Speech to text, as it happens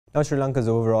Now, Sri Lanka's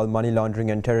overall money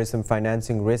laundering and terrorism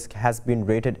financing risk has been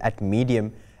rated at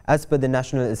medium as per the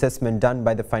national assessment done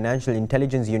by the Financial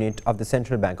Intelligence Unit of the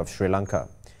Central Bank of Sri Lanka.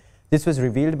 This was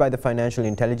revealed by the Financial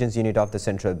Intelligence Unit of the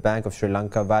Central Bank of Sri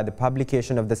Lanka via the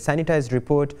publication of the sanitized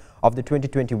report of the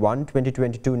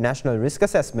 2021-2022 National Risk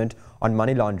Assessment on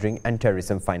Money Laundering and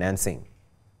Terrorism Financing.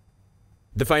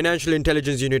 The Financial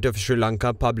Intelligence Unit of Sri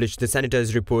Lanka published the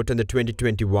sanitized report on the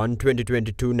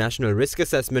 2021-2022 National Risk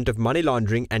Assessment of Money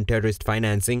Laundering and Terrorist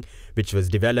Financing, which was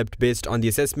developed based on the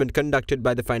assessment conducted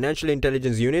by the Financial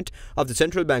Intelligence Unit of the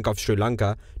Central Bank of Sri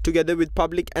Lanka, together with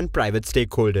public and private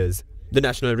stakeholders. The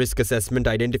National Risk Assessment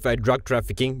identified drug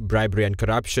trafficking, bribery and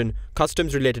corruption,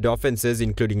 customs-related offences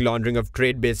including laundering of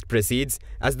trade-based proceeds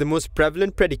as the most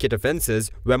prevalent predicate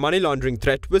offences, where money laundering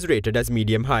threat was rated as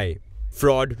medium-high.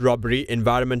 Fraud, robbery,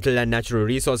 environmental and natural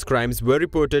resource crimes were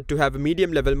reported to have a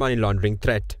medium-level money laundering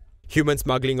threat. Human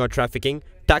smuggling or trafficking,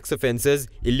 tax offences,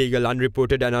 illegal,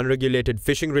 unreported and unregulated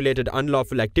fishing-related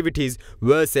unlawful activities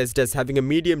were assessed as having a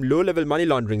medium-low-level money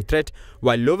laundering threat,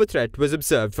 while lower threat was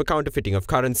observed for counterfeiting of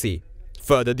currency.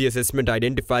 Further, the assessment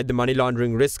identified the money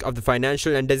laundering risk of the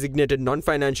financial and designated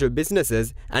non-financial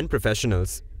businesses and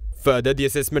professionals. Further, the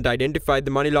assessment identified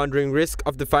the money laundering risk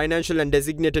of the financial and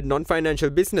designated non-financial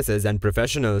businesses and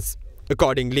professionals.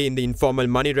 Accordingly, in the informal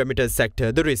money remitters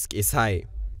sector, the risk is high.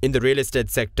 In the real estate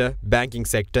sector, banking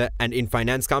sector, and in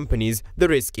finance companies, the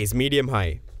risk is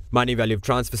medium-high. Money value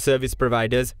transfer service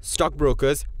providers,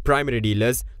 stockbrokers, primary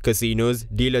dealers, casinos,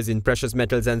 dealers in precious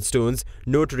metals and stones,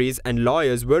 notaries, and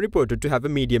lawyers were reported to have a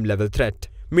medium-level threat.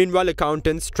 Meanwhile,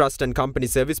 accountants, trust and company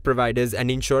service providers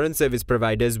and insurance service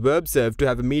providers were observed to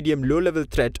have a medium-low-level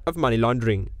threat of money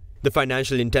laundering. The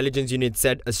Financial Intelligence Unit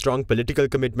said a strong political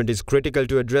commitment is critical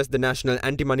to address the national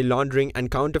anti-money laundering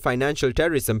and counter-financial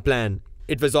terrorism plan.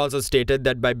 It was also stated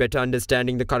that by better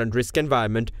understanding the current risk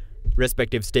environment,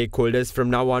 respective stakeholders from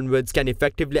now onwards can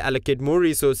effectively allocate more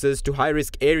resources to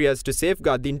high-risk areas to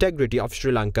safeguard the integrity of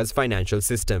Sri Lanka's financial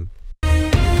system.